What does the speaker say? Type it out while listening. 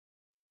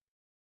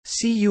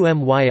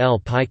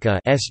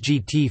CUMYL-PICA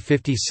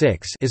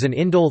 (SGT56) is an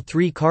indole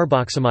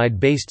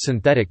 3-carboxamide-based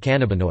synthetic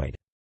cannabinoid.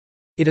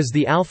 It is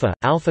the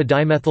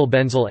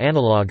alpha-dimethylbenzyl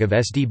analog of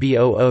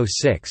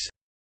SDB006.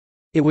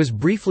 It was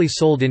briefly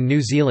sold in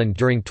New Zealand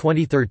during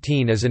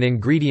 2013 as an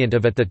ingredient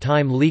of at the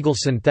time legal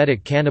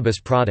synthetic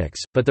cannabis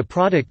products, but the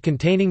product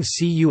containing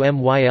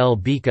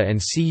CUMYL-PICA and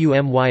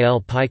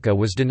CUMYL-PICA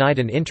was denied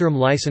an interim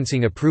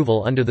licensing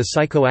approval under the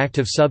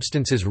Psychoactive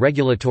Substances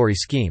Regulatory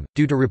Scheme,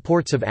 due to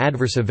reports of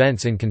adverse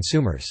events in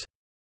consumers.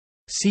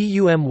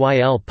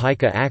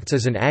 CUMYL-PICA acts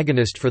as an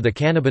agonist for the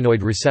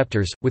cannabinoid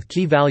receptors, with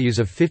key values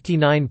of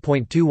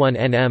 59.21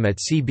 nm at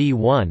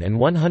CB1 and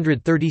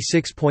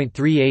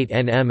 136.38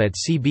 nm at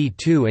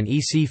CB2 and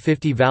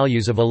EC50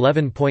 values of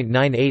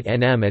 11.98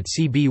 nm at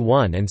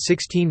CB1 and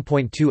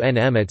 16.2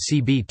 nm at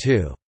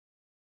CB2.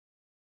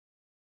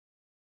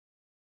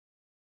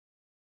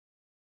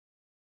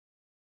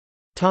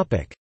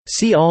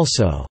 See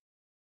also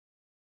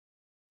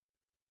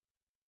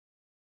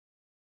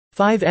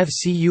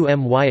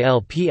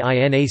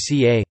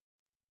 5-FCUMYL-PINACA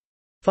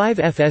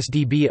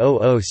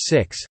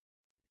 5-FSDB006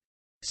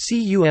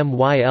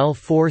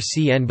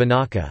 CUMYL-4CN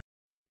Banaka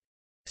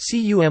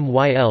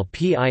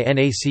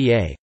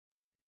CUMYL-PINACA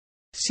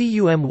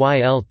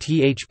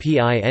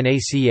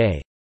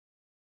CUMYL-THPINACA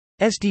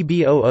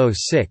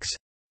SDB006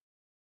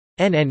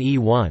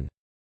 NNE1